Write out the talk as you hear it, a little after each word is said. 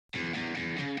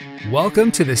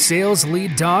Welcome to the Sales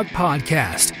Lead Dog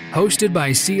Podcast, hosted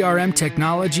by CRM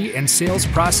technology and sales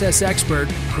process expert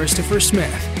Christopher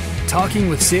Smith, talking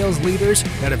with sales leaders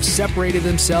that have separated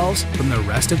themselves from the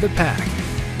rest of the pack.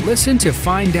 Listen to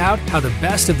find out how the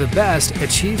best of the best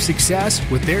achieve success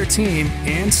with their team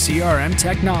and CRM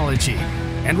technology.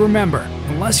 And remember,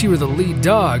 unless you are the lead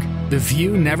dog, the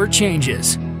view never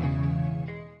changes.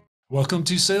 Welcome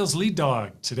to Sales Lead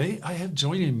Dog. Today I have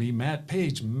joining me Matt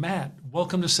Paige. Matt,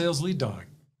 welcome to Sales Lead Dog.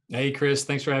 Hey, Chris.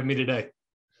 Thanks for having me today.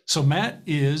 So Matt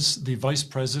is the Vice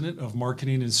President of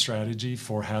Marketing and Strategy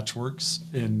for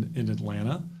HatchWorks in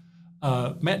Atlanta.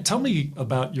 Matt, tell me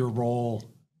about your role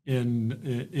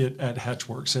in it at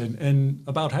HatchWorks and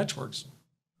about HatchWorks.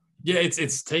 Yeah,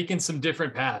 it's taken some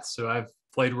different paths. So I've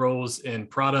played roles in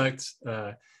product,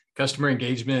 customer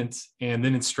engagement, and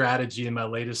then in strategy, and my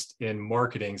latest in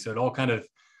marketing. So it all kind of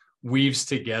weaves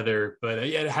together. But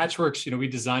at HatchWorks, we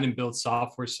design and build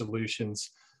software solutions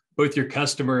both your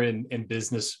customer and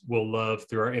business will love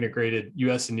through our integrated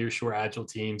US and nearshore agile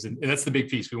teams. And that's the big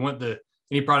piece. We want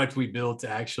any product we build to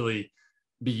actually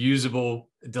be usable,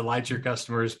 delight your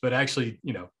customers, but actually,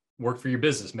 work for your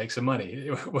business, make some money,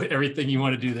 everything you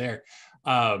want to do there.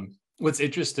 What's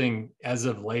interesting as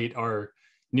of late, our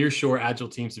nearshore agile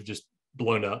teams have just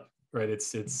blown up, right?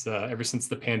 It's ever since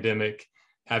the pandemic,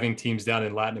 having teams down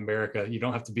in Latin America, you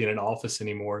don't have to be in an office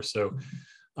anymore. So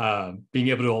being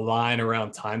able to align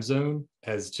around time zone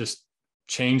has just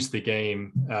changed the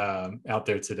game out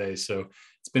there today. So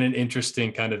it's been an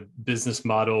interesting kind of business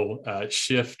model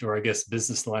shift, or I guess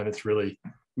business line that's really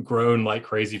grown like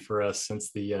crazy for us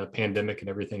since the pandemic and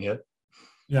everything hit.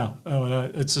 Yeah,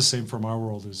 it's the same from our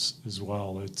world as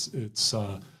well. It's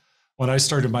when I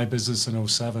started my business in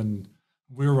 2007,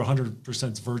 we were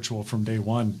 100% virtual from day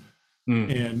one,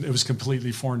 and it was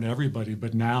completely foreign to everybody.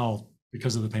 But now,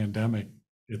 because of the pandemic,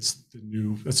 it's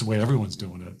the way everyone's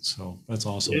doing it. So that's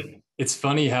awesome. It's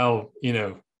funny how,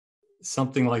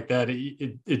 something like that,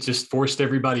 it just forced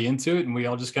everybody into it. And we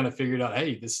all just kind of figured out,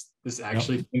 hey, this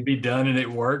actually can be done and it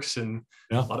works. And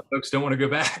a lot of folks don't want to go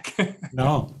back.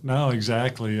 No,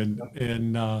 exactly.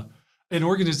 And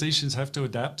organizations have to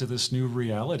adapt to this new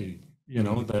reality,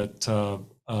 that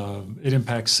it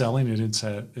impacts selling, it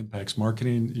impacts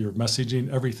marketing, your messaging,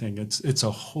 everything. It's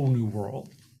a whole new world.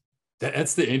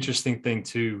 That's the interesting thing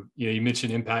too. You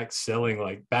mentioned impact selling,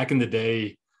 like back in the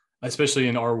day, especially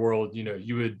in our world,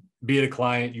 you would be at a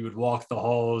client, you would walk the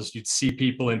halls, you'd see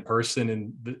people in person,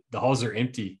 and the halls are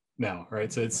empty now,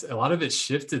 right? So it's a lot of it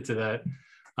shifted to that,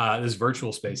 those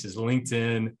virtual spaces.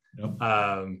 LinkedIn,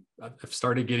 I've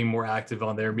started getting more active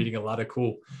on there, meeting a lot of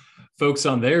cool folks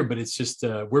on there, but it's just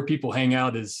where people hang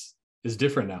out is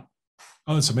different now.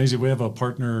 Oh, it's amazing. We have a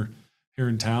partner here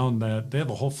in town that they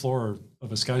have a whole floor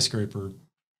of a skyscraper.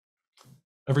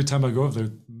 Every time I go over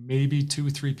there, maybe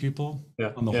 2-3 people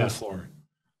on the whole floor.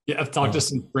 Yeah, I've talked to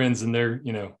some friends, and they're,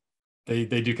 they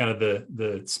do kind of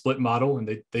the split model,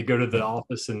 and they go to the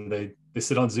office and they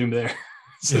sit on Zoom there.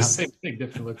 So same thing,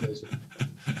 different location.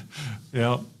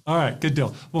 Yeah. All right. Good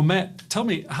deal. Well, Matt, tell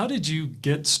me, how did you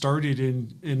get started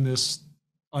in this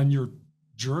on your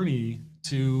journey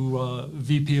to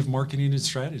VP of Marketing and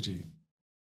Strategy?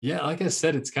 Yeah, like I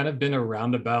said, it's kind of been a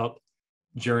roundabout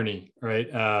journey,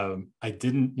 right? I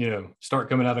didn't, start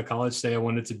coming out of college, say I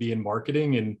wanted to be in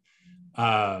marketing, and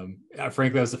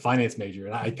frankly, I was a finance major,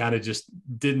 and I kind of just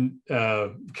didn't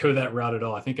go that route at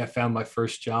all. I think I found my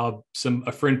first job.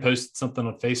 A friend posted something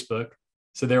on Facebook,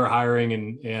 so they were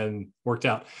hiring and worked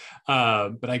out.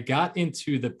 But I got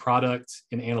into the product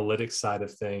and analytics side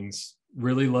of things.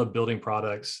 Really love building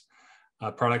products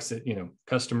that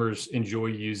customers enjoy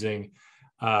using.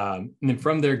 And then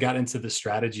from there, got into the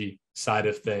strategy side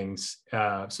of things.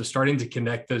 So starting to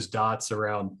connect those dots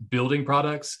around building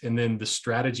products, and then the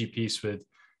strategy piece with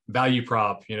value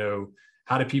prop,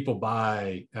 how do people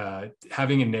buy,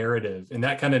 having a narrative, and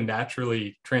that kind of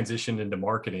naturally transitioned into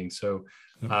marketing. So,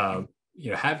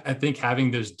 I think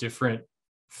having those different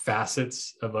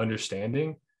facets of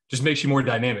understanding just makes you more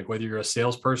dynamic, whether you're a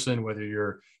salesperson, whether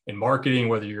you're in marketing,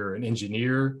 whether you're an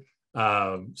engineer.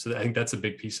 So I think that's a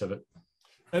big piece of it.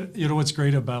 And what's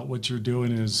great about what you're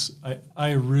doing is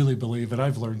I really believe, and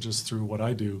I've learned just through what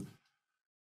I do,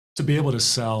 to be able to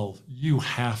sell, you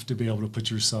have to be able to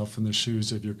put yourself in the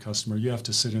shoes of your customer. You have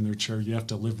to sit in their chair. You have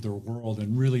to live their world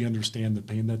and really understand the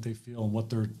pain that they feel and what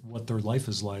their life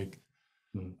is like.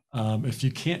 If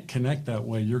you can't connect that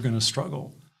way, you're going to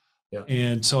struggle. Yeah.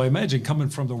 And so I imagine, coming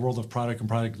from the world of product and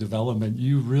product development,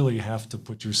 you really have to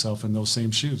put yourself in those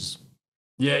same shoes.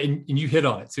 Yeah, and you hit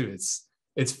on it too.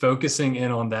 It's focusing in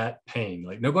on that pain.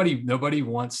 Like nobody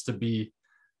wants to be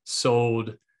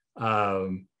sold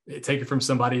take it from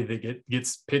somebody that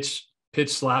gets pitch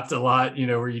slapped a lot,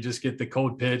 where you just get the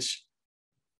cold pitch.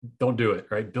 Don't do it,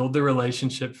 right? Build the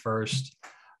relationship first.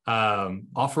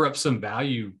 Offer up some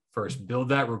value first. Build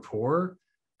that rapport.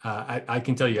 I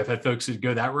can tell you, I've had folks who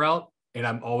go that route, and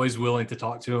I'm always willing to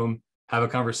talk to them, have a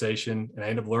conversation, and I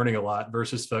end up learning a lot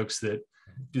versus folks that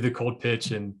do the cold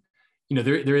pitch. And,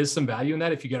 there is some value in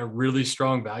that if you got a really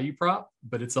strong value prop,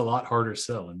 but it's a lot harder to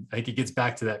sell. And I think it gets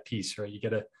back to that piece, right? You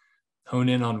got to hone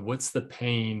in on what's the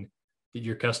pain that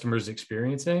your customer's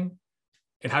experiencing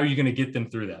and how are you going to get them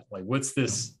through that? Like, what's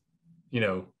this,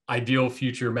 ideal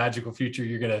future, magical future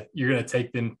you're going to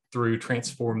take them through,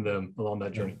 transform them along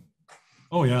that journey.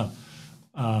 Oh yeah.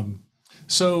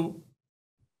 So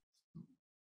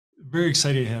very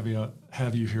excited to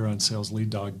have you here on Sales Lead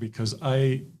Dog, because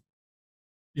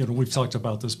we've talked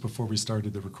about this before we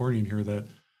started the recording here, that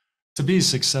to be a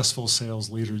successful sales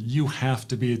leader, you have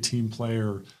to be a team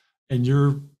player, and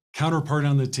your counterpart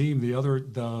on the team, the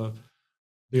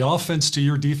offense to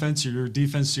your defense, or your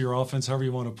defense to your offense, however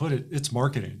you want to put it, it's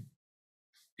marketing.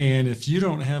 And if you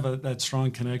don't have that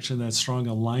strong connection, that strong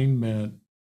alignment,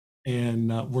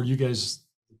 and where you guys,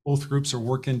 both groups are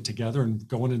working together and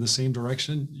going in the same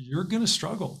direction, you're going to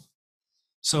struggle.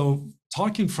 So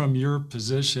talking from your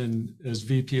position as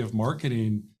VP of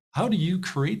marketing, how do you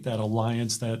create that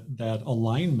alliance, that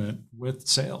alignment with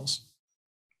sales?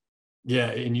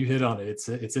 Yeah, and you hit on it. It's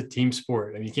a team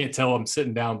sport. I mean, you can't tell I'm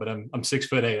sitting down, but I'm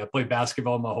 6'8". I played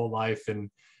basketball my whole life,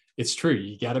 and it's true.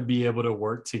 You got to be able to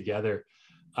work together.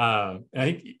 I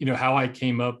think how I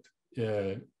came up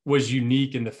was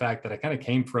unique in the fact that I kind of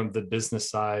came from the business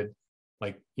side.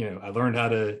 Like, I learned how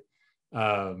to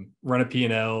run a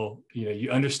P&L.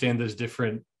 You understand those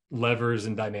different levers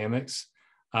and dynamics.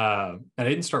 And I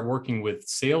didn't start working with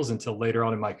sales until later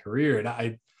on in my career. And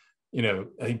I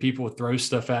think people would throw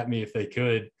stuff at me if they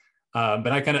could, but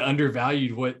I kind of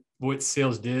undervalued what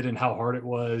sales did and how hard it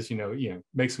was.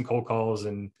 Make some cold calls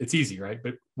and it's easy, right?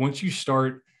 But once you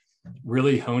start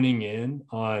really honing in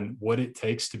on what it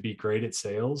takes to be great at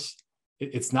sales,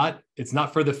 it's not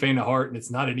for the faint of heart, and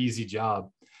it's not an easy job.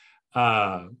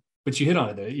 But you hit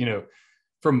on it.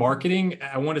 For marketing,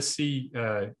 I want to see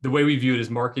the way we view it as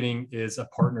marketing is a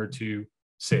partner to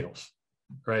sales.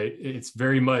 Right. It's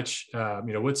very much,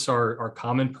 what's our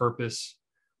common purpose?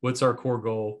 What's our core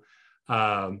goal?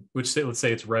 Let's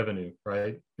say it's revenue,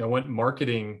 right? I want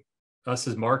us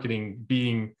as marketing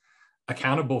being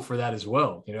accountable for that as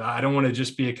well. I don't want to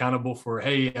just be accountable for,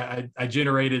 hey, I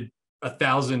generated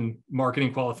 1,000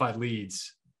 marketing qualified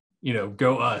leads,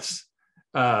 go us,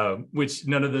 which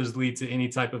none of those lead to any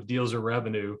type of deals or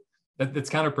revenue. That's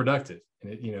counterproductive.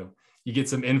 And you get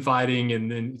some infighting,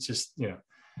 and then it's just,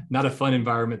 not a fun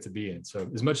environment to be in. So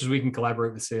as much as we can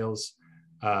collaborate with sales,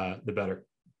 the better.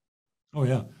 Oh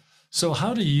yeah. So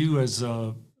how do you, as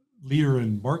a leader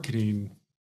in marketing,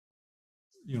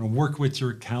 work with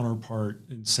your counterpart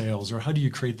in sales, or how do you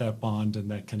create that bond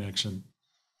and that connection?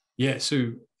 Yeah.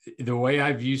 So the way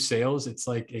I view sales, it's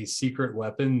like a secret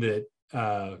weapon that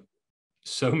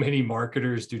so many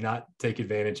marketers do not take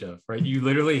advantage of, right? You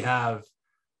literally have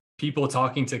people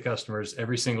talking to customers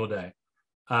every single day.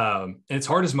 And it's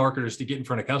hard as marketers to get in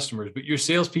front of customers, but your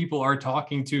salespeople are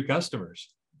talking to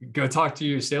customers. Go talk to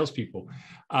your salespeople.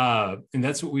 And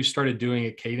that's what we've started doing,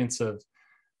 a cadence of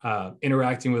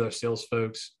interacting with our sales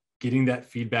folks, getting that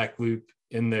feedback loop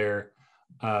in there.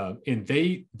 And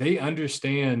they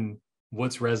understand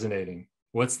what's resonating,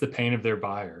 what's the pain of their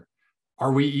buyer.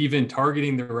 Are we even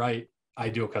targeting the right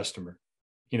ideal customer?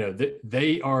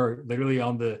 They are literally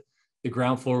on the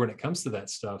ground floor when it comes to that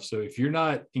stuff. So if you're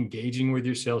not engaging with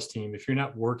your sales team, if you're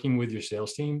not working with your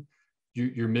sales team,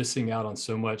 you're missing out on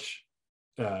so much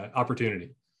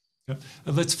opportunity. Yeah.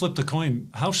 Let's flip the coin.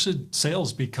 How should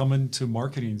sales be coming to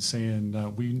marketing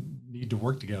saying we need to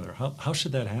work together? How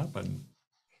should that happen?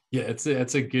 Yeah,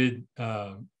 that's a good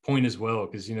point as well,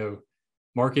 because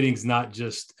marketing's not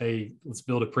just let's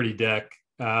build a pretty deck.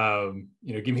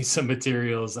 Give me some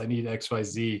materials. I need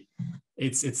XYZ.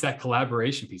 It's that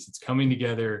collaboration piece. It's coming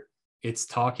together. It's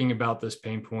talking about those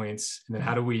pain points, and then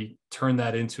how do we turn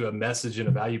that into a message and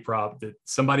a value prop that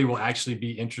somebody will actually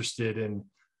be interested in?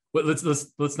 Well,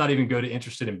 let's not even go to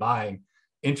interested in buying.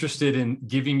 Interested in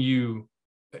giving you,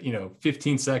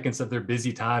 15 seconds of their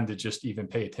busy time to just even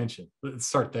pay attention. Let's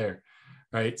start there,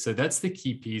 right? So that's the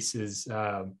key piece: is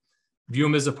view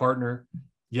them as a partner.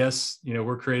 Yes,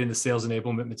 we're creating the sales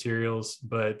enablement materials,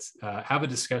 but have a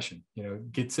discussion.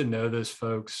 Get to know those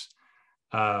folks.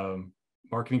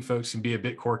 Marketing folks can be a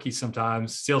bit quirky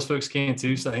sometimes. Sales folks can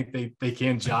too, so I think they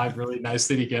can jive really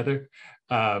nicely together.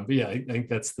 But yeah, I think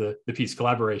that's the piece: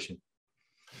 collaboration.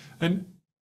 And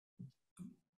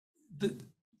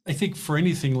I think for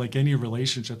anything, like any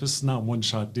relationship, this is not a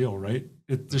one-shot deal, right?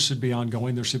 This should be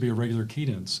ongoing. There should be a regular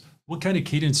cadence. What kind of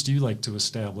cadence do you like to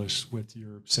establish with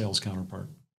your sales counterpart?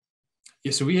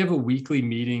 Yeah, so we have a weekly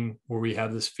meeting where we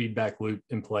have this feedback loop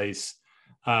in place,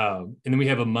 and then we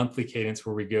have a monthly cadence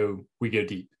where we go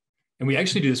deep, and we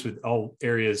actually do this with all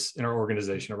areas in our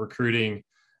organization, our recruiting,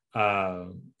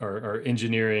 our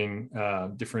engineering,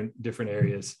 different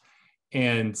areas,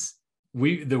 and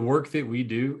the work that we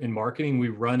do in marketing, we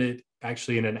run it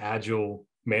actually in an agile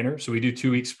manner. So we do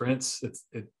 2-week sprints.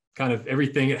 It kind of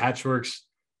everything at HatchWorks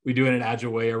we do in an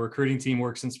agile way. Our recruiting team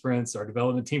works in sprints. Our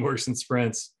development team works in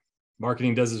sprints.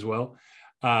 Marketing does as well.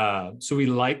 So we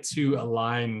like to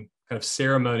align kind of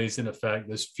ceremonies, in effect,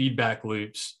 those feedback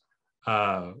loops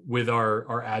with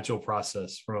our agile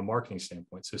process from a marketing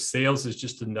standpoint. So sales is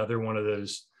just another one of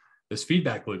those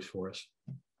feedback loops for us.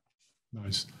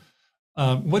 Nice.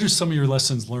 What are some of your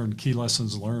key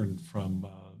lessons learned from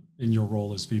in your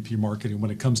role as VP marketing when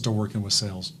it comes to working with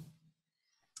sales?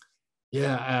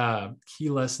 Yeah, key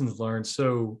lessons learned.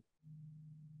 So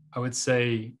I would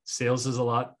say sales is a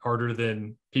lot harder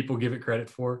than people give it credit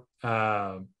for.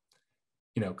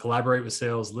 Collaborate with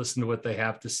sales, listen to what they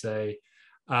have to say.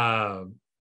 And,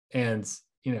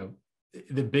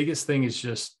 the biggest thing is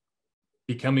just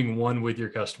becoming one with your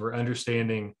customer,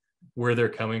 understanding where they're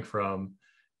coming from.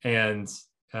 And,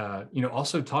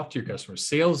 also talk to your customers.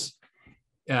 Sales,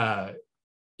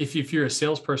 if you're a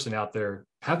salesperson out there,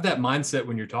 have that mindset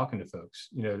when you're talking to folks,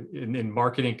 and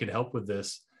marketing can help with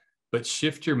this, but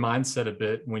shift your mindset a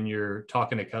bit when you're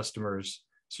talking to customers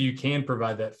so you can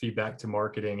provide that feedback to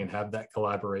marketing and have that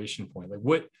collaboration point.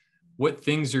 Like what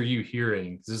things are you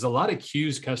hearing? There's a lot of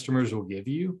cues customers will give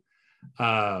you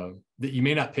that you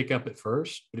may not pick up at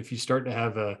first, but if you start to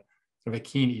have a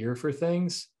keen ear for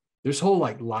things, there's whole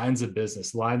lines of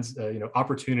business,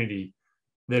 opportunity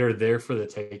that are there for the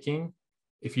taking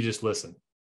if you just listen.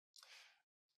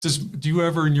 Do you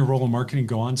ever, in your role in marketing,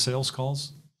 go on sales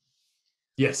calls?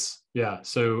 Yes. Yeah.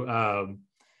 So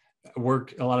I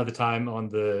work a lot of the time on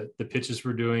the pitches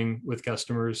we're doing with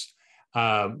customers.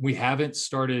 We haven't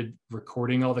started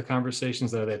recording all the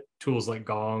conversations. There are tools like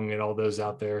Gong and all those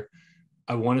out there.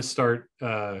 I want to start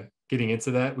getting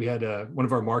into that. We had one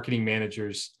of our marketing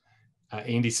managers,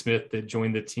 Andy Smith, that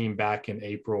joined the team back in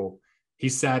April. He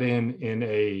sat in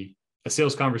a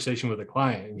sales conversation with a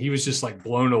client, and he was just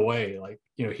blown away,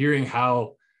 hearing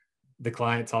how the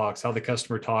client talks, how the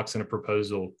customer talks in a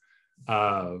proposal.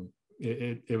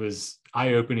 It was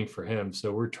eye-opening for him.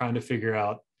 So we're trying to figure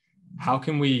out how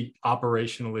can we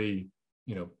operationally,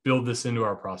 build this into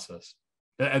our process.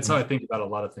 That's how I think about a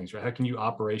lot of things, right? How can you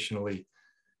operationally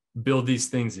build these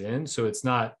things in so it's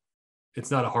not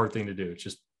a hard thing to do. It's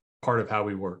just part of how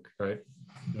we work, right?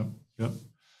 Yep.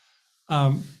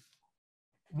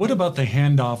 What about the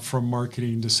handoff from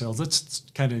marketing to sales? Let's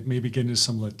kind of maybe get into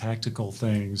some of the tactical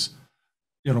things.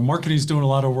 Marketing's doing a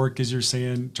lot of work, as you're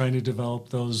saying, trying to develop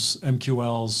those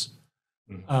MQLs,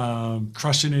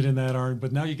 crushing it in that arm.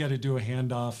 But now you got to do a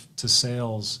handoff to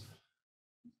sales.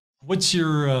 What's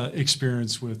your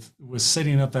experience with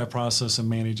setting up that process and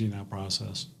managing that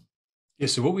process? Yeah,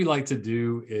 so what we like to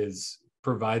do is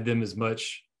provide them as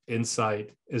much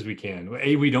insight as we can.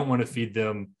 We don't want to feed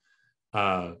them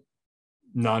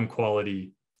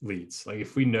non-quality leads.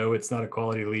 If we know it's not a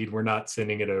quality lead, we're not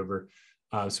sending it over.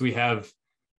 So we have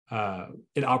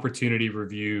an opportunity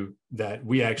review that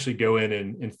we actually go in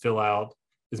and fill out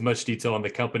as much detail on the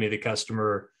company, the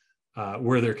customer,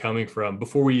 where they're coming from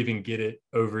before we even get it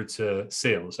over to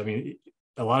sales. I mean,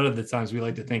 a lot of the times we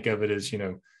like to think of it as,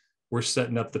 we're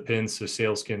setting up the pins so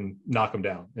sales can knock them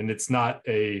down. And it's not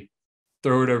a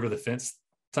throw it over the fence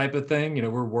type of thing.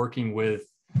 We're working with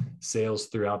sales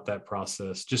throughout that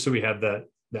process, just so we have that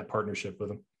partnership with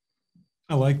them.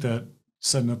 I like that,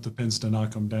 setting up the pins to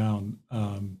knock them down.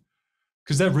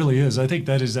 Because that really is, I think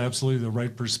that is absolutely the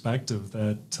right perspective,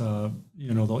 that,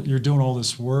 you're doing all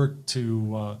this work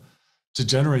to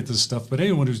generate this stuff, but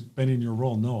anyone who's been in your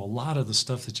role know a lot of the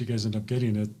stuff that you guys end up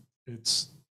getting,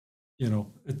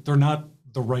 they're not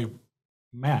the right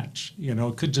match.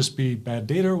 It could just be bad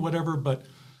data or whatever, but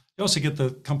you also get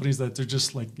the companies that they're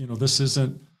just this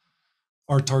isn't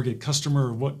our target customer,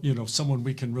 or what, someone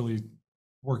we can really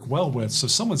work well with. So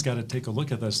someone's got to take a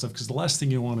look at that stuff, because the last thing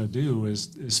you want to do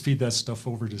is feed that stuff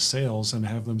over to sales and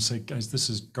have them say, guys, this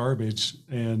is garbage.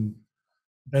 And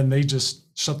then they just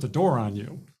shut the door on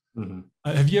you. Mm-hmm.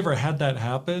 Have you ever had that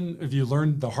happen? Have you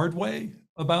learned the hard way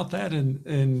about that?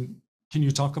 And can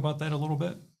you talk about that a little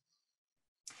bit?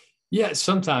 Yeah,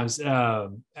 sometimes. I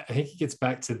think it gets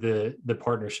back to the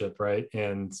partnership, right?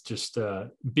 And just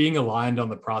being aligned on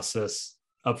the process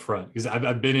up front, because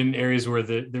I've been in areas where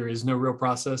there is no real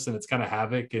process and it's kind of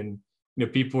havoc, and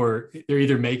they're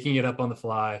either making it up on the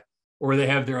fly or they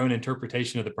have their own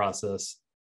interpretation of the process,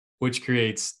 which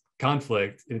creates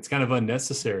conflict, and it's kind of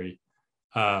unnecessary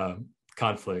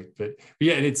conflict. But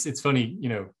yeah, and it's funny,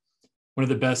 one of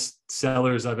the best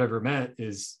sellers I've ever met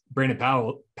is Brandon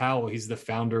Powell. He's the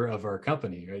founder of our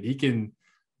company, right? He can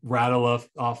rattle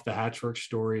off the HatchWorks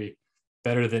story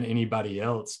better than anybody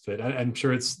else. But I'm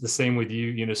sure it's the same with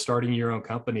you, starting your own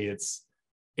company. It's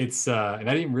and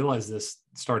I didn't realize this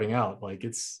starting out, like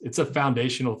it's a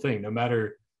foundational thing. No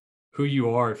matter who you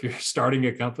are, if you're starting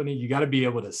a company, you got to be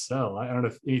able to sell. I don't know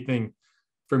if anything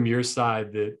from your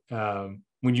side that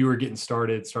when you were getting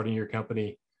starting your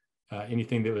company,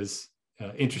 anything that was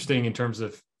interesting in terms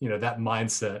of, that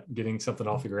mindset, getting something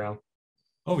off the ground.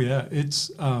 Oh yeah.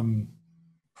 It's,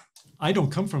 I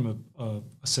don't come from a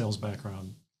sales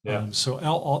background. Yeah.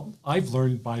 So I've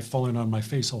learned by falling on my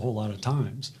face a whole lot of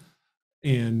times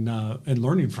and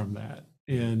learning from that.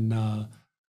 And,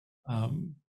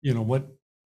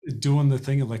 doing the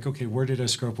thing of like, okay, where did I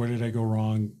screw up? Where did I go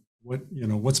wrong?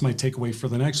 What's my takeaway for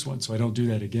the next one? So I don't do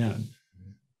that again.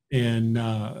 And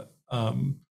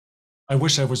I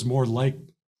wish I was more like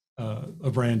a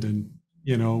Brandon,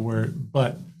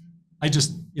 but I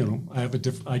just,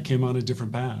 I came on a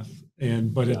different path.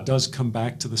 But it does come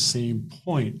back to the same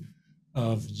point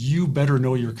of you better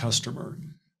know your customer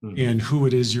and who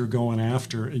it is you're going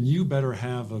after. And you better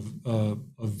have a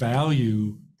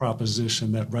value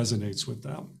proposition that resonates with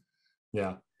them.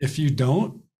 Yeah. If you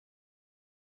don't,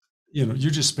 you're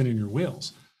just spinning your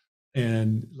wheels.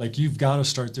 And like, you've got to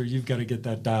start there. You've got to get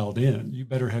that dialed in. You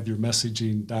better have your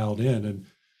messaging dialed in. And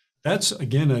that's,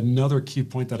 again, another key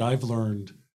point that I've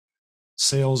learned,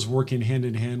 sales working hand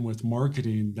in hand with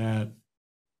marketing, that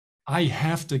I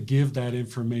have to give that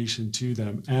information to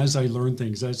them as I learn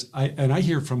things. And I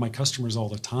hear from my customers all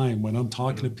the time when I'm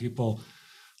talking to people,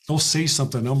 they'll say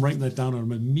something, I'm writing that down, and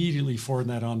I'm immediately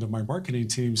forwarding that on to my marketing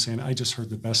team saying, I just heard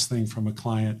the best thing from a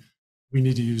client. We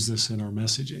need to use this in our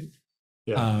messaging.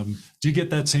 Yeah. Do you get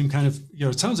that same kind of,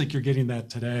 it sounds like you're getting that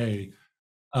today,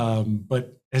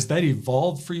 but has that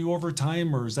evolved for you over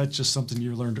time, or is that just something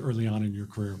you learned early on in your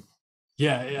career?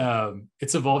 Yeah,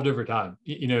 it's evolved over time.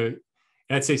 And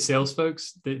I'd say sales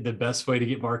folks, the best way to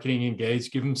get marketing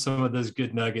engaged, give them some of those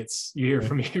good nuggets you hear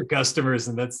from your customers,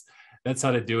 and that's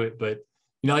how to do it. But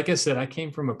like I said, I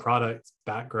came from a product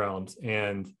background,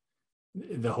 and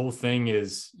the whole thing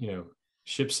is,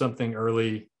 ship something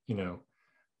early.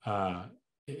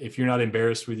 If you're not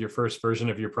embarrassed with your first version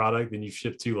of your product, then you've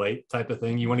shipped too late, type of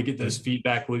thing. You want to get those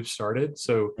feedback loops started.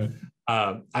 So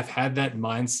I've had that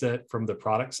mindset from the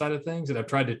product side of things, and I've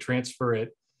tried to transfer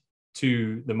it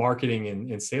to the marketing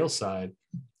and sales side.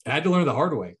 And I had to learn the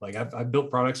hard way. Like I've built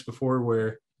products before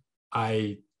where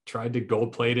I tried to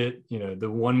gold plate it, the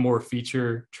one more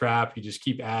feature trap, you just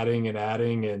keep adding and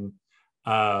adding. And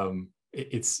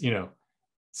it's,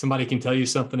 somebody can tell you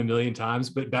something a million times,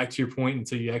 but back to your point,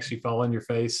 until you actually fall on your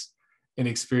face and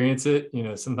experience it,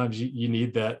 sometimes you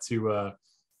need that to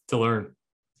learn.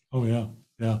 Oh yeah.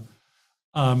 Yeah.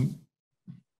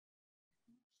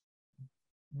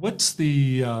 What's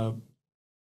the, I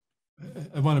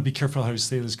want to be careful how I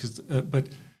say this, but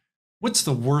what's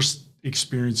the worst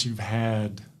experience you've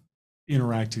had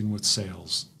interacting with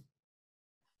sales?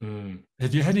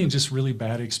 Have you had any just really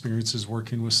bad experiences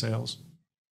working with sales?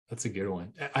 That's a good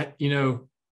one.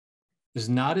 There's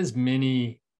not as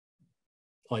many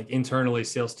like internally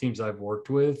sales teams I've worked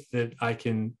with that I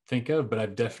can think of, but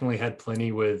I've definitely had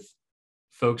plenty with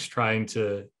folks trying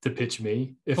to pitch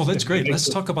me. That's great. Let's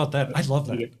talk about that. I love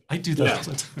that. I do that all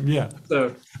the time. Yeah.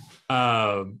 So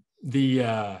I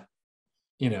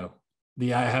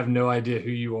have no idea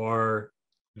who you are.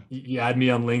 You add me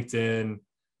on LinkedIn.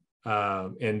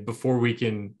 And before I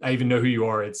even know who you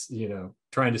are, it's,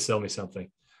 trying to sell me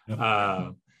something. Yep.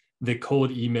 The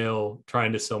cold email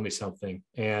trying to sell me something.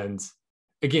 And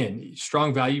again,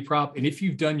 strong value prop. And if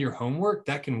you've done your homework,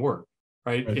 that can work,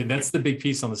 right? And that's the big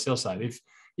piece on the sales side.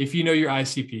 If you know your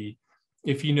ICP,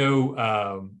 if you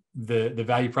know the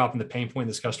value prop and the pain point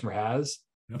this customer has,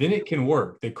 then it can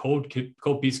work. The cold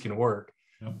piece can work.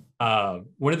 Yep.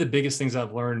 One of the biggest things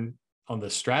I've learned on the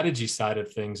strategy side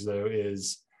of things, though,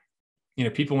 is,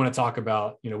 people want to talk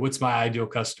about, what's my ideal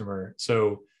customer?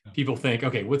 So people think,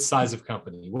 okay, what size of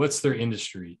company? What's their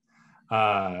industry?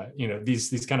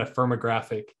 These kind of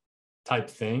firmographic type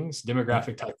things,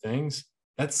 demographic type things.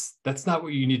 That's not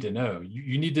what you need to know.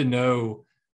 You need to know,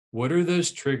 what are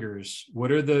those triggers?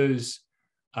 What are those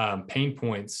pain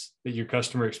points that your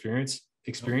customer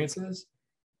experiences?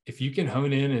 If you can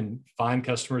hone in and find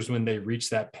customers when they reach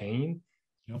that pain,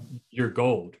 Yep. you're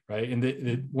gold, right? And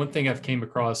the one thing I've came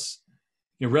across,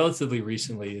 relatively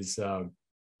recently is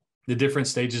the different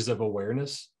stages of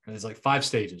awareness. And there's like 5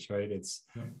 stages, right? It's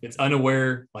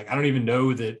unaware, like I don't even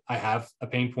know that I have a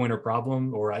pain point or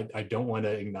problem, or I don't want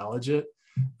to acknowledge it.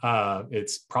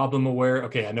 It's problem aware.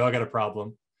 Okay, I know I got a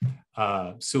problem.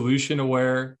 Solution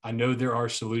aware. I know there are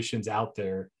solutions out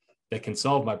there that can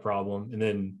solve my problem. And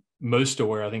then most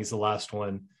aware, I think is the last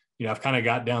one. I've kind of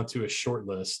got down to a short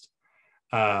list.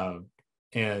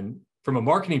 And from a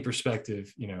marketing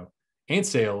perspective, and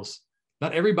sales,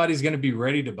 not everybody's going to be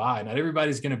ready to buy. Not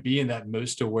everybody's going to be in that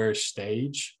most aware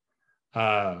stage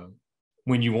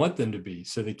when you want them to be.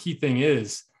 So the key thing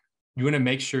is you want to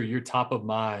make sure you're top of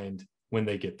mind when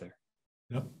they get there.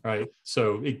 Yep. Right.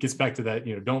 So it gets back to that,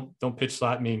 don't pitch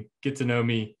slap me, get to know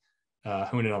me,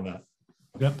 hone in on that.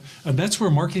 Yep. And that's where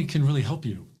marketing can really help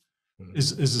you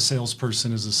as a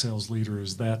salesperson, as a sales leader,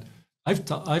 is that I've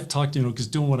talked, because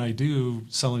doing what I do,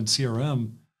 selling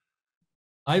CRM,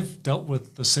 I've dealt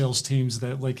with the sales teams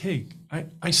that like, hey,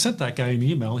 I sent that guy an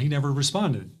email. He never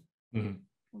responded.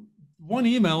 Mm-hmm. One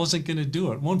email isn't going to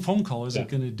do it. One phone call isn't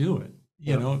going to do it.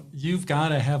 You've got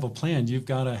to have a plan. You've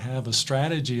got to have a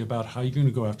strategy about how you're going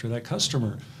to go after that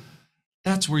customer.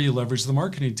 That's where you leverage the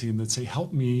marketing team that say,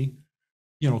 help me,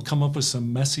 come up with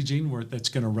some messaging that's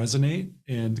going to resonate.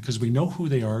 And because we know who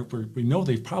they are, we know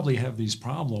they probably have these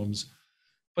problems,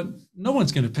 but no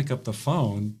one's going to pick up the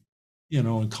phone,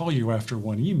 and call you after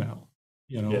one email,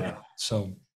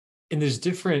 So. And there's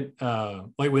different,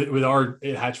 like with our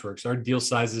at HatchWorks, our deal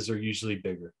sizes are usually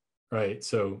bigger, right?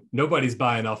 So nobody's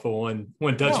buying off of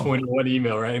one touch point or one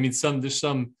email, right? I mean, there's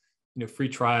some, free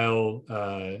trial,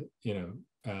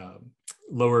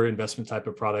 lower investment type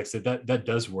of products that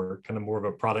does work, kind of more of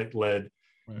a product led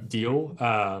deal.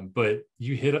 But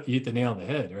you hit the nail on the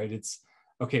head, right? It's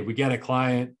okay. We got a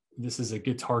client. This is a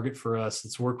good target for us.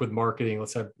 Let's work with marketing.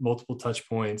 Let's have multiple touch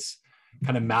points,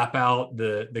 kind of map out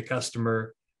the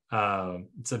customer.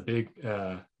 It's a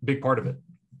big part of it.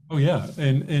 Oh yeah.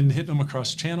 And hitting them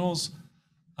across channels.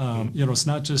 It's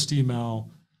not just email.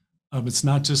 It's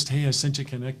not just, hey, I sent you a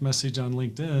connect message on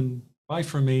LinkedIn. Buy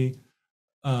from me.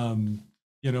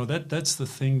 That's the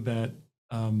thing that,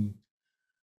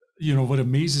 what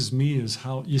amazes me is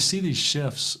how you see these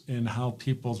shifts in how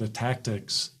people, the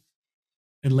tactics,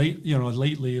 and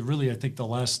lately, really, I think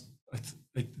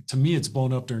to me, it's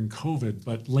blown up during COVID,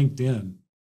 but LinkedIn,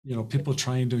 people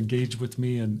trying to engage with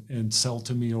me and sell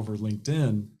to me over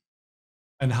LinkedIn,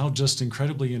 and how just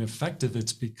incredibly ineffective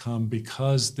it's become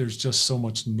because there's just so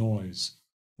much noise.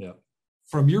 Yeah.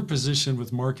 From your position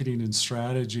with marketing and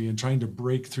strategy and trying to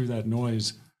break through that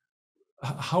noise,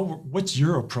 what's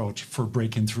your approach for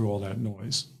breaking through all that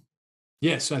noise?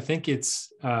 Yeah, so I think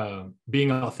it's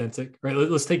being authentic, right?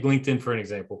 Let's take LinkedIn for an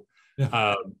example.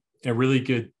 Yeah. A really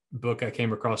good book I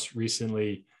came across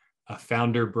recently,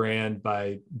 Founder Brand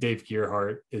by Dave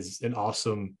Gearhart, is an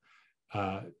awesome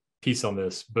piece on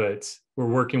this. But we're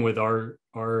working with our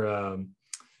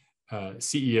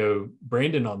CEO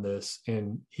Brandon on this,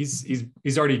 and he's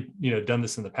already done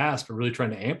this in the past, but really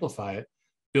trying to amplify it,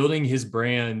 building his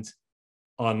brand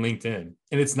on LinkedIn.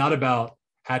 And it's not about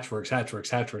HatchWorks.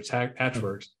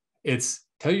 It's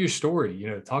tell your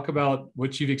story, talk about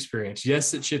what you've experienced.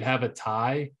 Yes, it should have a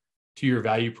tie to your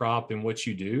value prop and what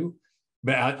you do,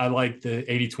 but I like the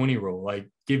 80-20 rule. Like,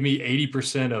 give me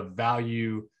 80% of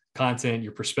value content,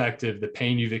 your perspective, the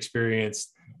pain you've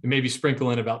experienced, and maybe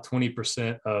sprinkle in about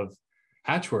 20% of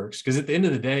HatchWorks. Because at the end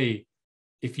of the day,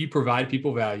 if you provide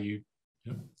people value,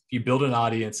 you build an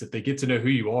audience, if they get to know who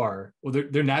you are, well,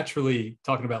 they're naturally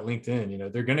talking about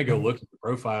LinkedIn. They're going to go look at the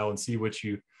profile and see where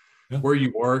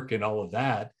you work and all of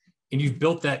that. And you've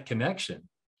built that connection,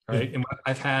 right? Yeah. And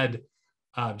I've had,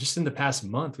 just in the past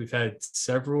month, we've had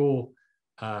several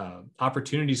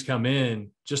opportunities come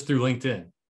in just through LinkedIn,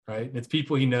 right? And it's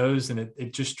people he knows, and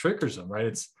it just triggers them, right?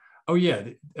 It's, oh yeah,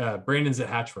 Brandon's at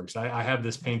HatchWorks. I have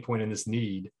this pain point and this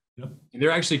need. Yep. And they're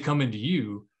actually coming to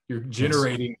you. You're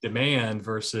generating demand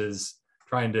versus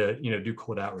trying to, do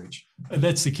cold outreach. And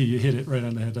that's the key. You hit it right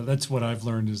on the head. That's what I've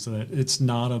learned, is that it's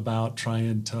not about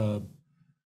trying to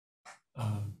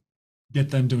get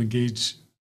them to engage,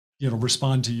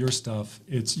 respond to your stuff.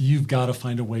 It's, you've got to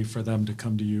find a way for them to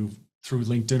come to you through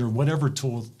LinkedIn or whatever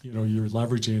tool, you're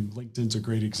leveraging. LinkedIn's a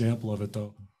great example of it,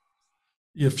 though.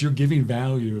 If you're giving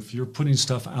value, if you're putting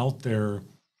stuff out there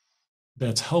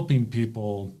that's helping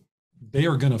people, they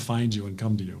are going to find you and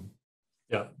come to you.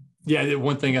 Yeah. Yeah.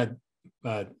 One thing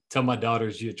I tell my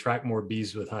daughters, you attract more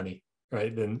bees with honey,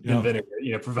 right? Than vinegar.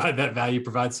 Provide that value,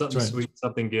 provide something sweet,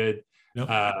 something good. Yep.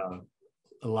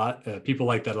 People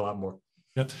like that a lot more.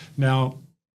 Yep. Now,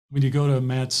 when you go to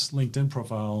Matt's LinkedIn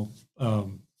profile,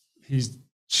 he's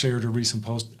shared a recent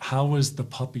post. How is the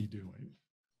puppy doing?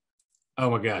 Oh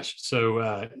my gosh.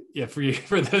 So yeah,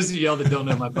 for those of y'all that don't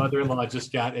know, my mother-in-law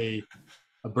just got a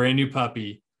brand new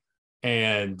puppy,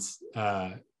 and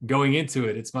going into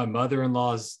it, it's my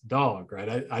mother-in-law's dog,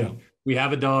 right? We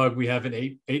have a dog. We have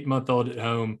an 8-month-old at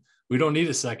home. We don't need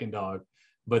a second dog,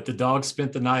 but the dog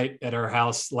spent the night at our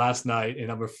house last night,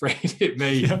 and I'm afraid it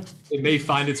may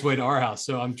find its way to our house.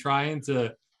 So I'm trying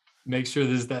to make sure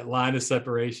there's that line of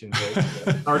separation. But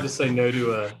it's hard to say no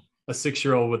to a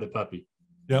 6-year-old with a puppy.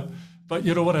 Yep. But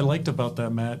you know what I liked about that,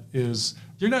 Matt, is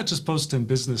you're not just posting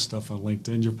business stuff on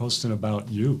LinkedIn, you're posting about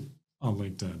you on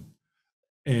LinkedIn.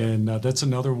 And that's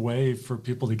another way for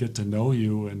people to get to know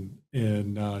you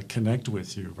and connect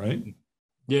with you, right?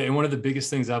 Yeah. And one of the biggest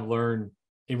things I've learned,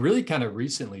 and really kind of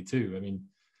recently too, I mean,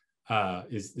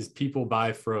 is people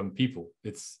buy from people.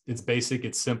 It's basic,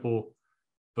 it's simple,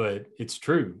 but it's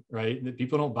true, right? That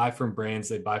people don't buy from brands,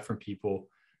 they buy from people.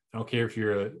 I don't care if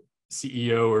you're a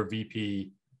CEO or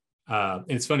VP. And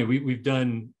it's funny, we've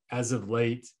done, as of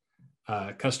late,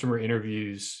 customer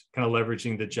interviews, kind of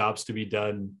leveraging the jobs to be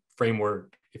done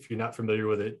framework. If you're not familiar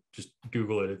with it, just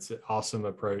Google it. It's an awesome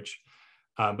approach.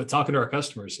 But talking to our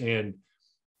customers, and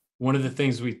one of the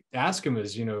things we ask them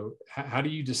is, how do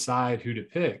you decide who to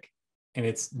pick? And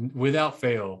it's without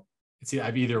fail,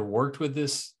 I've either worked with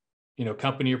this,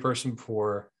 company or person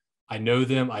before, I know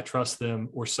them, I trust them,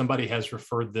 or somebody has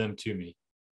referred them to me.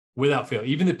 Without fail.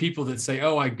 Even the people that say,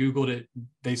 oh, I Googled it,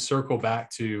 they circle back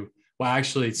to, well,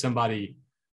 actually somebody,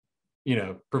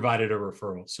 provided a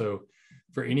referral. So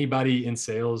for anybody in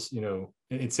sales,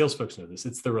 and sales folks know this,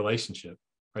 it's the relationship,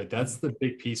 right? That's the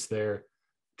big piece there.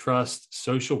 Trust,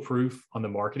 social proof on the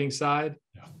marketing side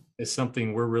is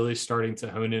something we're really starting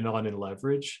to hone in on and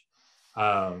leverage.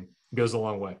 Goes a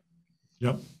long way.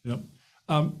 Yep.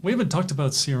 We haven't talked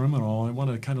about CRM at all. I want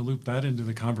to kind of loop that into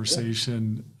the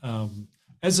conversation.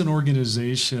 As an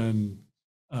organization,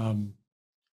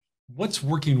 what's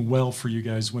working well for you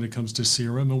guys when it comes to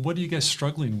CRM, and what are you guys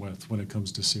struggling with when it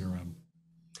comes to CRM?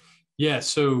 Yeah,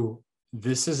 so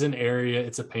this is an area,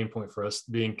 it's a pain point for us,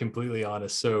 being completely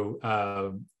honest.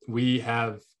 So we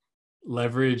have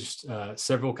leveraged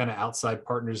several kind of outside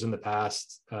partners in the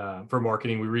past for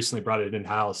marketing. We recently brought it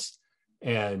in-house,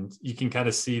 and you can kind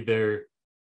of see their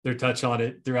touch on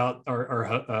it throughout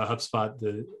our HubSpot,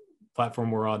 the platform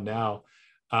we're on now.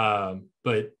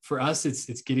 But for us,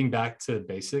 it's getting back to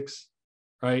basics,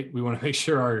 right? We want to make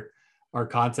sure our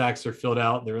contacts are filled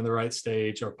out. They're in the right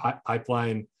stage. Our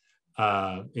pipeline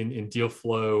in deal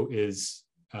flow is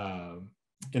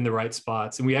in the right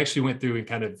spots. And we actually went through and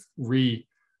kind of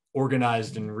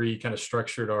reorganized and kind of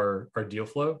structured our deal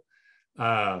flow.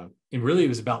 And really it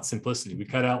was about simplicity. We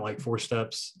cut out like 4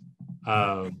 steps.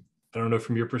 I don't know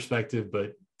from your perspective,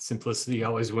 but simplicity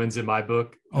always wins in my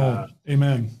book.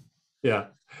 Amen. Yeah.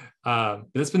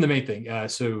 That's been the main thing.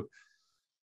 So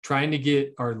trying to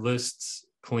get our lists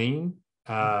clean,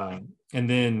 and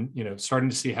then, starting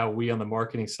to see how we on the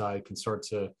marketing side can start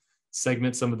to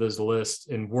segment some of those lists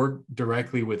and work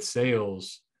directly with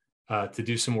sales to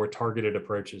do some more targeted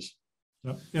approaches.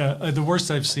 Yeah. The worst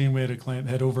I've seen, we had a client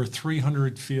had over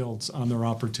 300 fields on their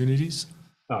opportunities.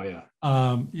 Oh yeah.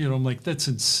 I'm like, that's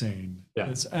insane. Yeah.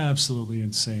 It's absolutely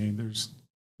insane. There's,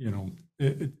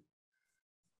 it's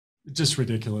just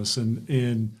ridiculous.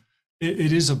 And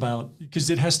it is about, because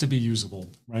it has to be usable,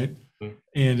 right? Mm-hmm.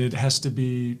 And it has to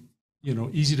be,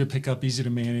 easy to pick up, easy to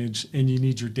manage, and you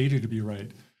need your data to be right.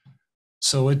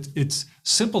 So it's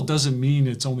simple doesn't mean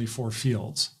it's only 4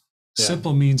 fields. Yeah.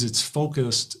 Simple means it's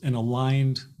focused and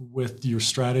aligned with your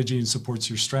strategy and supports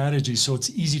your strategy. So it's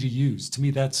easy to use. To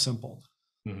me, that's simple.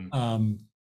 Mm-hmm.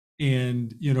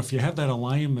 And, if you have that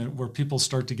alignment where people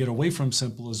start to get away from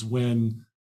simple is when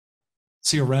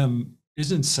CRM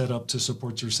isn't set up to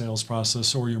support your sales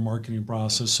process or your marketing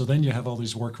process. So then you have all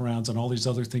these workarounds and all these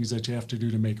other things that you have to do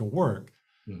to make it work.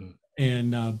 Mm-hmm.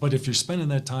 And, but if you're spending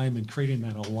that time and creating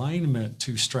that alignment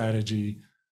to strategy,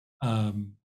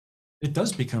 it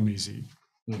does become easy.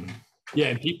 Mm-hmm. Yeah.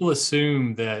 And people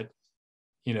assume that,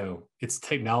 it's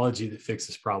technology that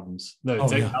fixes problems. No,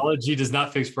 technology does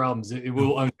not fix problems. It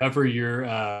will uncover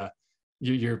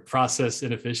your process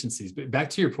inefficiencies. But back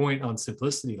to your point on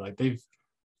simplicity, like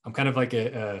I'm kind of like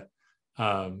a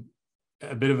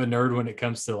bit of a nerd when it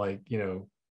comes to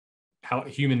how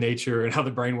human nature and how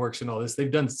the brain works and all this.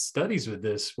 They've done studies with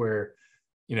this where,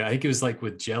 I think it was like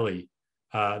with jelly,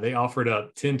 they offered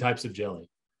up 10 types of jelly,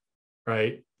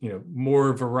 right?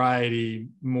 More variety,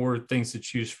 more things to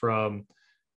choose from.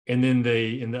 And then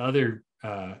in the other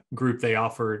group, they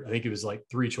offered, I think it was like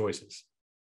 3 choices.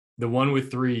 The one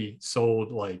with 3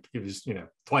 sold like it was,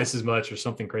 twice as much or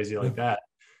something crazy like that.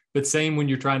 But same when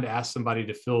you're trying to ask somebody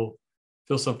to fill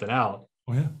something out.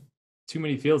 Oh yeah. Too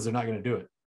many fields, they're not going to do it.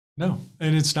 No,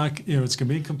 and it's not, it's going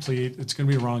to be incomplete. It's going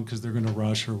to be wrong because they're going to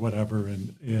rush or whatever.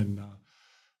 And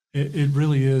it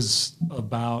really is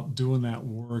about doing that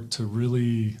work to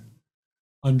really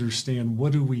understand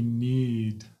what do we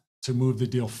need to move the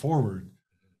deal forward.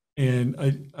 And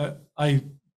I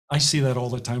see that all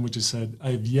the time, which is said,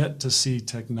 I've yet to see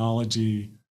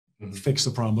technology fix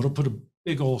the problem. It'll put a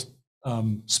big old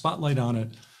spotlight on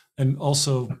it. And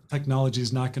also technology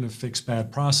is not going to fix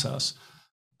bad process.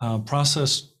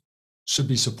 Process should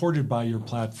be supported by your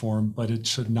platform, but it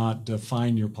should not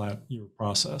define your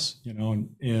process,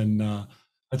 and I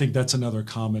think that's another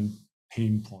common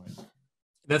pain point.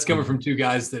 That's coming from 2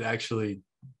 guys that actually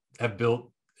have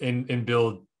built and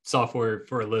build software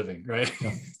for a living, right?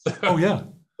 Yeah. So, oh yeah.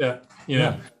 Yeah.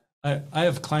 Yeah. I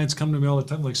have clients come to me all the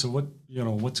time, like, so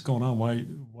what's going on?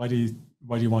 Why do you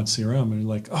want CRM? And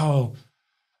like, oh,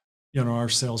 our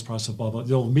sales process, blah, blah.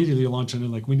 They'll immediately launch it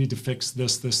in like, we need to fix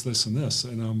this, this, this, and this.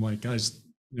 And I'm like, guys,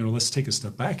 let's take a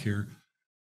step back here.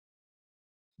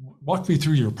 Walk me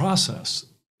through your process.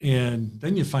 And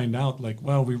then you find out like,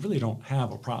 well, we really don't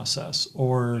have a process,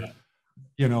 or,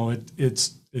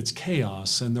 it's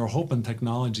chaos, and they're hoping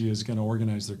technology is going to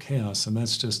organize their chaos. And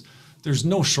that's just, there's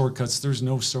no shortcuts. There's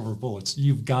no silver bullets.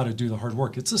 You've got to do the hard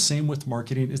work. It's the same with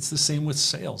marketing. It's the same with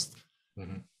sales.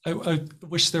 Mm-hmm. I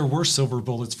wish there were silver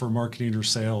bullets for marketing or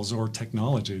sales or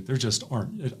technology. There just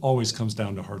aren't. It always comes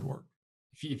down to hard work.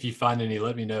 If you find any,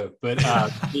 let me know. But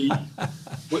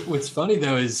what's funny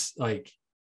though is like,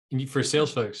 for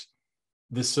sales folks,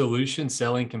 the solution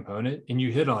selling component, and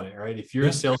you hit on it, right? If you're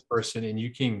a salesperson and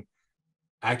you can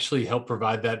actually help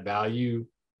provide that value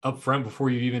up front before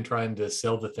you're even trying to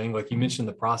sell the thing, like you mentioned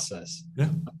the process,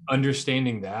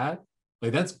 understanding that,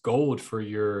 like that's gold for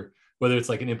your, whether it's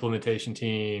like an implementation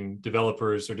team,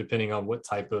 developers, or depending on what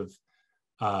type of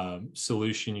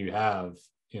solution you have,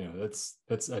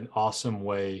 that's an awesome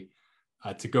way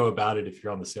to go about it if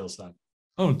you're on the sales side.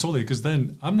 Oh, totally. Because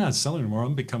then I'm not selling anymore.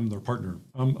 I'm becoming their partner.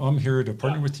 I'm here to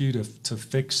partner with you to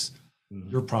fix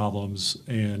your problems,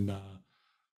 and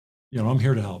I'm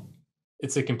here to help.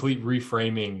 It's a complete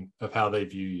reframing of how they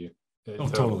view you. Oh,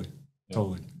 totally.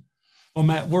 Well,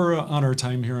 Matt, we're on our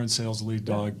time here on Sales Lead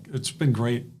Dog. It's been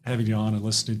great having you on and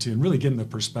listening to you and really getting the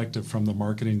perspective from the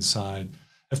marketing side.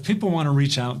 If people want to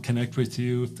reach out and connect with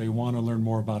you, if they want to learn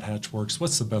more about HatchWorks,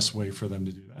 what's the best way for them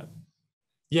to do that?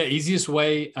 Yeah, easiest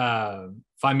way,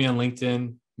 find me on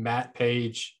LinkedIn, Matt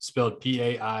Paige, spelled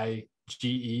Paige.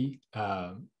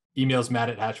 Emails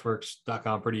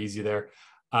matt@hatchworks.com, pretty easy there.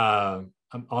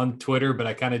 I'm on Twitter, but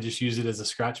I kind of just use it as a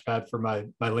scratch pad for my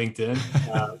LinkedIn.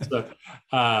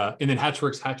 And then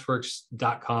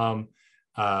HatchWorks.com.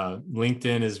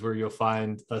 LinkedIn is where you'll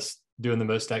find us doing the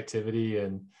most activity.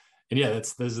 And yeah,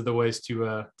 those are the ways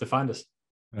to find us.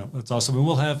 Yeah, that's awesome. And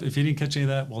we'll have, if you didn't catch any of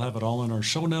that, we'll have it all in our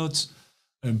show notes.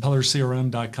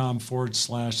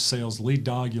 impellercrm.com/sales lead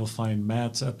dog. You'll find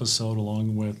Matt's episode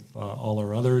along with all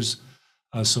our others.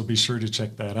 So be sure to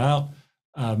check that out.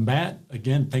 Matt,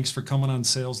 again, thanks for coming on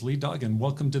Sales Lead Dog, and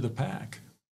welcome to the pack.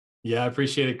 Yeah, I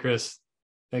appreciate it, Chris.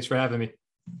 Thanks for having me.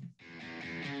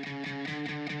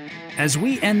 As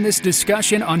we end this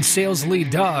discussion on Sales Lead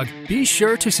Dog, be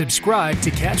sure to subscribe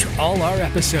to catch all our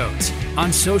episodes.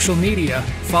 On social media,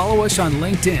 follow us on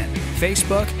LinkedIn,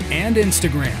 Facebook, and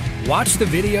Instagram. Watch the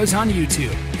videos on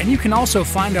YouTube, and you can also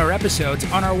find our episodes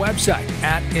on our website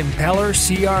at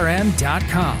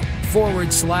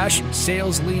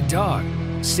impellercrm.com/Sales Lead Dog.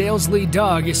 Sales Lead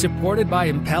Dog is supported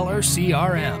by Impeller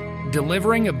CRM,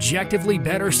 delivering objectively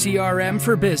better CRM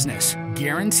for business,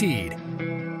 guaranteed.